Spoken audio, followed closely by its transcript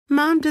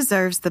Mom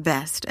deserves the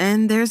best,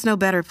 and there's no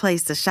better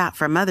place to shop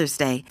for Mother's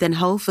Day than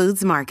Whole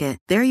Foods Market.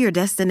 They're your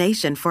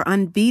destination for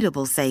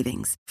unbeatable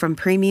savings, from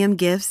premium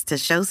gifts to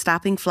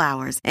show-stopping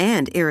flowers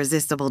and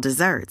irresistible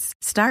desserts.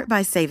 Start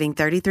by saving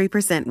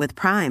 33% with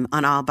Prime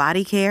on all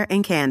body care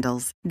and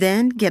candles.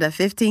 Then get a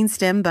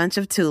 15-stem bunch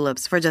of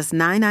tulips for just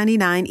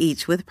 $9.99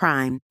 each with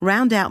Prime.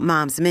 Round out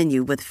Mom's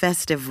menu with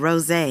festive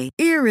rosé,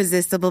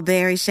 irresistible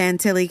berry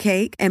chantilly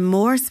cake, and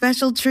more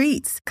special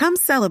treats. Come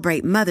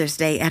celebrate Mother's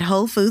Day at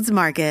Whole Foods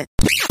Market.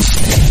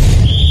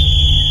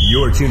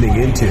 You're tuning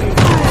into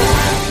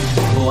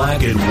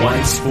Black and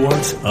White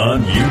Sports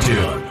on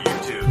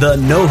YouTube. The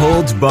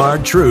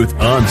no-holds-barred truth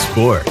on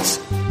sports.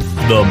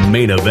 The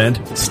main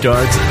event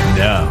starts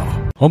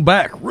now. I'm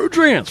back.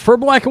 Rudrance for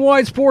Black and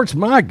White Sports.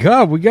 My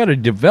God, we got a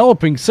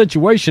developing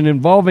situation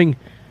involving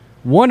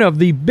one of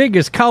the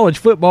biggest college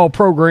football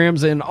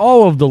programs in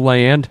all of the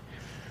land.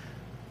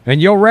 And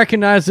you'll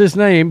recognize this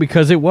name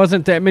because it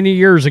wasn't that many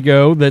years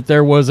ago that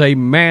there was a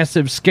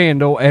massive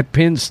scandal at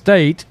Penn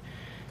State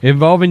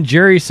involving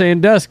Jerry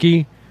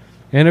Sandusky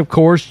and, of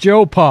course,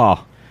 Joe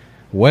Pa.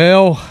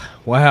 Well,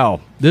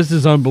 wow, this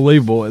is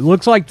unbelievable. It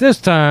looks like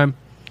this time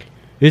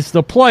it's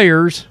the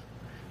players.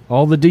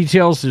 All the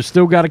details have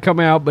still got to come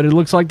out, but it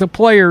looks like the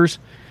players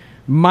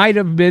might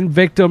have been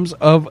victims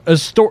of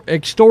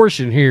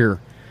extortion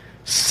here.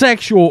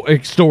 Sexual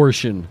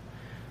extortion.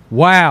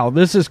 Wow,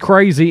 this is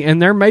crazy,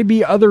 and there may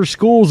be other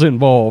schools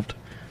involved.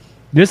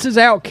 This is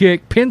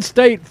Outkick. Penn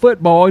State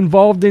football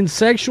involved in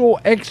sexual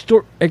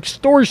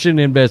extortion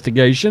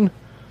investigation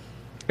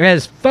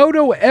as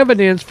photo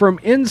evidence from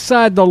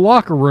inside the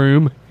locker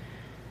room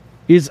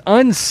is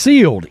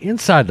unsealed.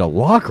 Inside the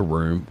locker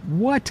room?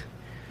 What?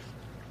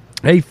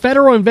 A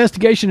federal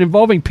investigation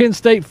involving Penn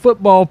State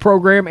football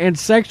program and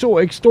sexual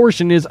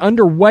extortion is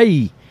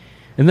underway,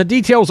 and the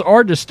details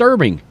are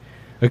disturbing.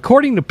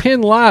 According to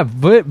Penn Live,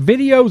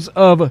 videos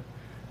of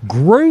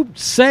group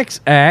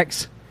sex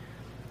acts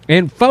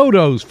and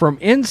photos from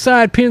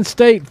inside Penn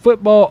State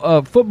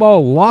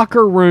football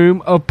locker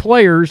room of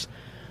players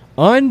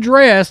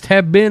undressed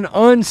have been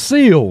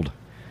unsealed.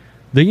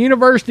 The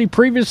university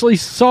previously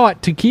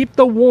sought to keep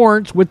the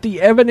warrants with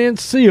the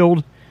evidence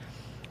sealed,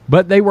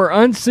 but they were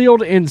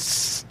unsealed in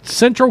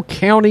Central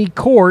County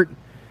Court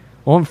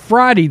on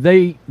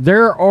Friday.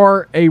 There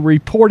are a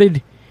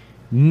reported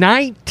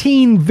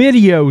 19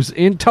 videos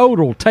in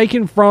total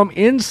taken from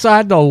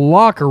inside the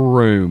locker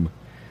room.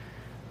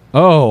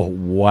 Oh,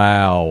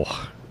 wow.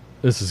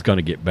 This is going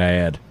to get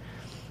bad.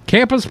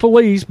 Campus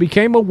police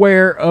became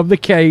aware of the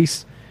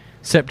case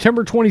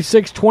September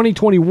 26,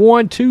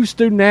 2021. Two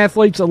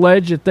student-athletes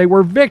alleged that they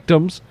were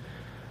victims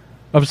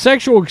of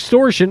sexual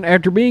extortion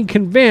after being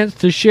convinced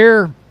to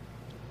share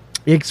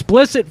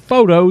explicit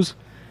photos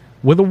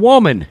with a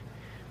woman.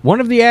 One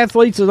of the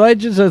athletes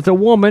alleges that the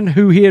woman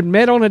who he had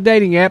met on a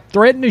dating app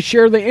threatened to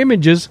share the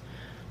images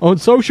on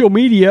social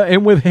media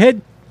and with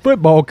head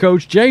football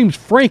coach James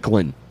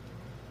Franklin.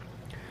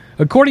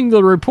 According to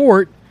the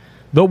report,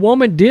 the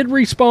woman did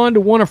respond to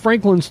one of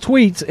Franklin's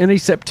tweets in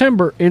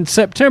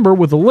September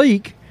with a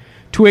link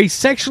to a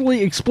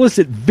sexually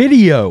explicit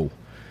video.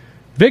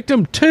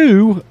 Victim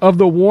 2 of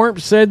the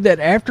warrant said that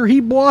after he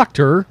blocked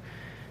her,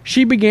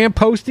 she began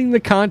posting the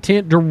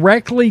content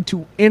directly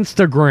to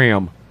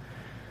Instagram.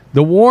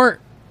 The warrant...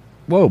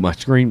 Whoa, my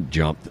screen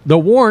jumped. The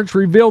warrants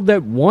revealed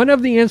that one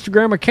of the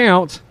Instagram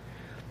accounts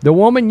the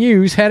woman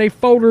used had a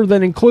folder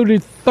that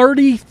included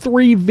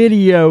 33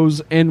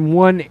 videos and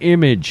one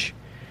image.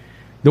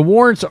 The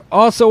warrants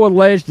also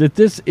alleged that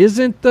this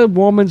isn't the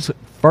woman's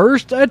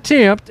first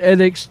attempt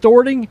at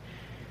extorting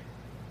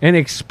and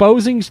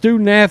exposing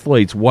student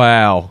athletes.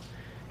 Wow.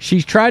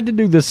 She's tried to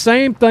do the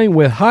same thing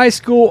with high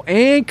school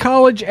and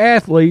college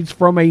athletes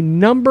from a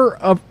number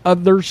of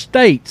other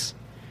states.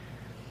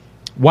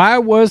 Why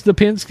was the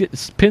Penn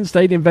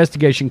State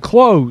investigation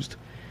closed?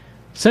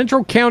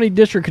 Central County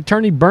District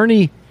Attorney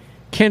Bernie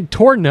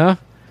Cantorna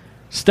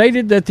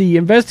stated that the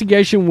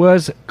investigation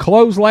was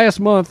closed last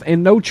month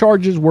and no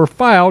charges were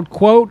filed,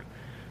 quote,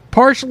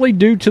 partially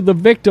due to the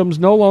victims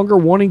no longer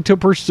wanting to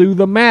pursue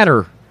the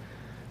matter.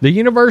 The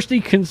university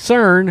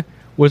concern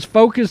was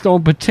focused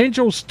on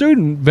potential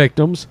student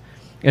victims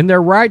and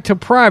their right to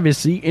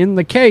privacy in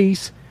the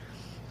case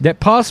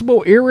that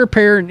possible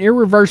irreparable and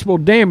irreversible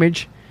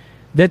damage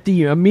that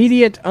the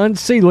immediate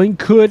unsealing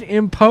could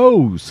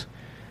impose.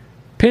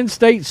 Penn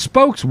State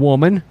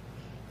spokeswoman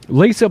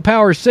Lisa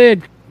Powers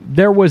said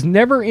there was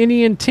never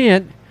any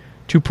intent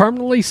to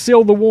permanently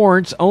seal the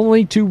warrants,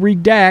 only to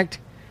redact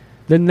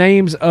the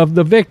names of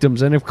the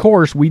victims. And of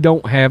course, we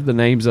don't have the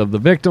names of the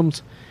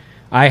victims.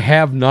 I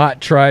have not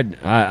tried.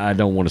 I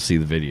don't want to see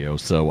the video,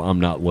 so I'm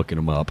not looking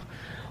them up.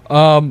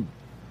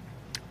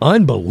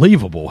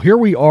 Unbelievable. Here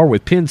we are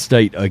with Penn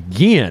State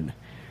again.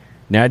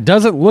 Now, it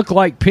doesn't look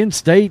like Penn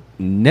State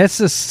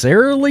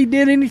necessarily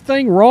did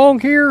anything wrong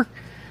here.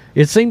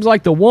 It seems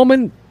like the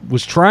woman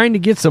was trying to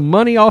get some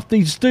money off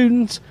these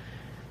students,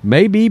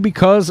 maybe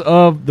because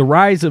of the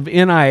rise of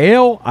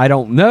NIL. I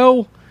don't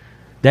know.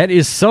 That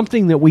is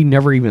something that we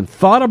never even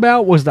thought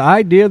about, was the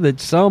idea that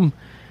some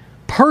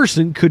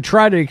person could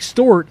try to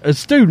extort a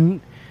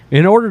student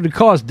in order to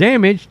cause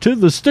damage to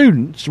the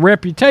student's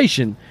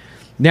reputation.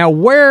 Now,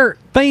 where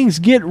things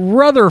get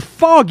rather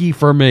foggy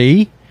for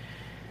me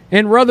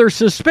and rather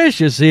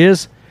suspicious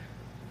is,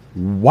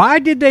 why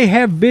did they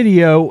have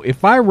video,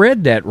 if I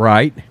read that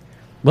right?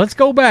 Let's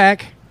go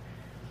back.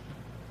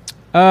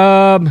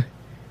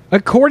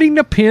 According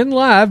to Penn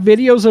Live,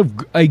 videos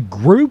of a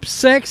group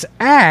sex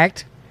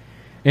act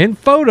and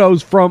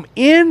photos from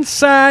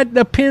inside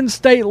the Penn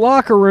State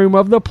locker room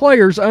of the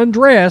players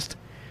undressed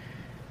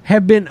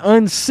have been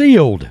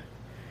unsealed.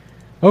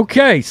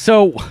 Okay,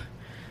 so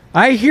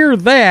I hear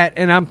that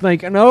and I'm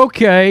thinking,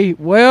 okay,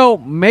 well,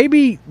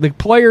 maybe the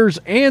players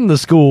and the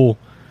school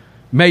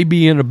may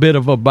be in a bit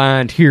of a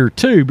bind here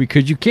too,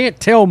 because you can't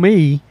tell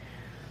me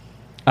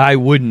I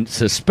wouldn't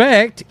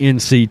suspect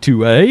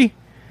NC2A.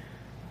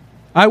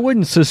 I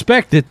wouldn't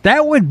suspect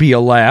that would be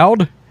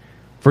allowed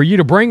for you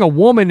to bring a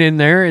woman in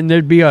there and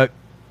there'd be a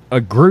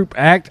group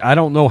act. I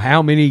don't know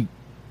how many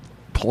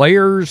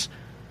players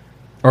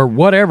or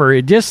whatever.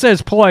 It just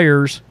says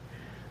players,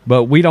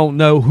 but we don't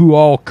know who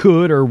all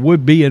could or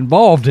would be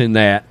involved in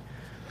that.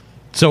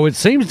 So it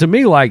seems to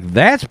me like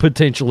that's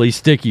potentially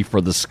sticky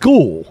for the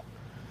school,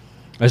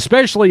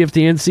 especially if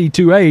the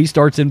NC2A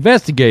starts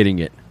investigating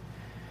it.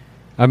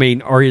 I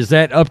mean, or is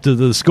that up to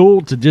the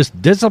school to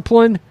just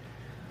discipline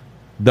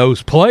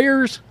those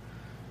players?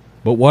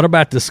 But what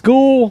about the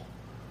school?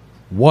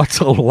 What's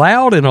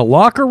allowed in a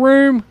locker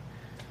room?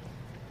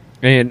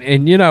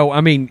 And you know,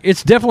 I mean,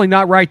 it's definitely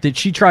not right that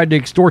she tried to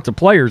extort the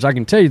players, I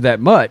can tell you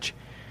that much.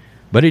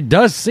 But it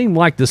does seem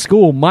like the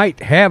school might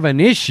have an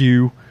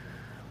issue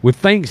with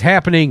things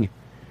happening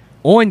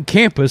on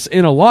campus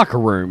in a locker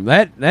room.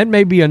 That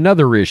may be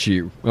another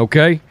issue,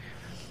 okay?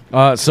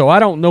 So I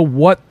don't know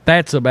what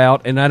that's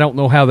about, and I don't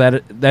know how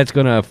that's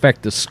going to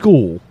affect the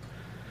school.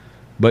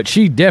 But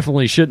she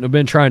definitely shouldn't have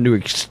been trying to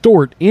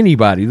extort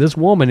anybody. This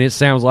woman, it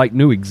sounds like,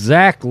 knew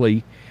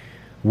exactly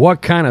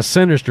what kind of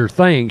sinister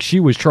thing she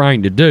was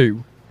trying to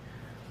do.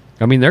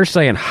 I mean, they're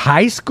saying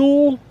high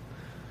school?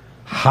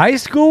 High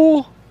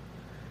school?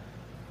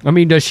 I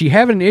mean, does she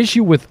have an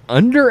issue with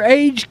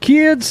underage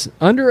kids?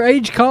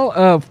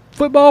 Underage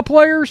football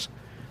players?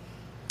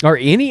 Or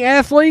any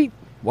athlete?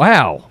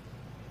 Wow.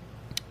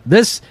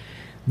 This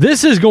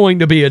is going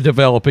to be a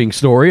developing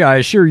story, I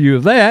assure you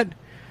of that.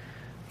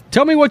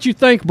 Tell me what you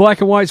think,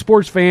 black and white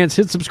sports fans.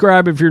 Hit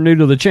subscribe if you're new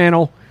to the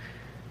channel.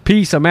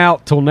 Peace. I'm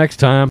out. Till next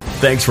time.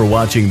 Thanks for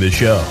watching the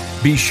show.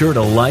 Be sure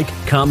to like,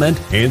 comment,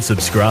 and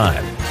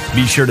subscribe.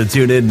 Be sure to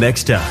tune in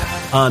next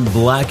time on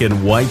Black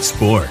and White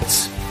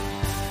Sports.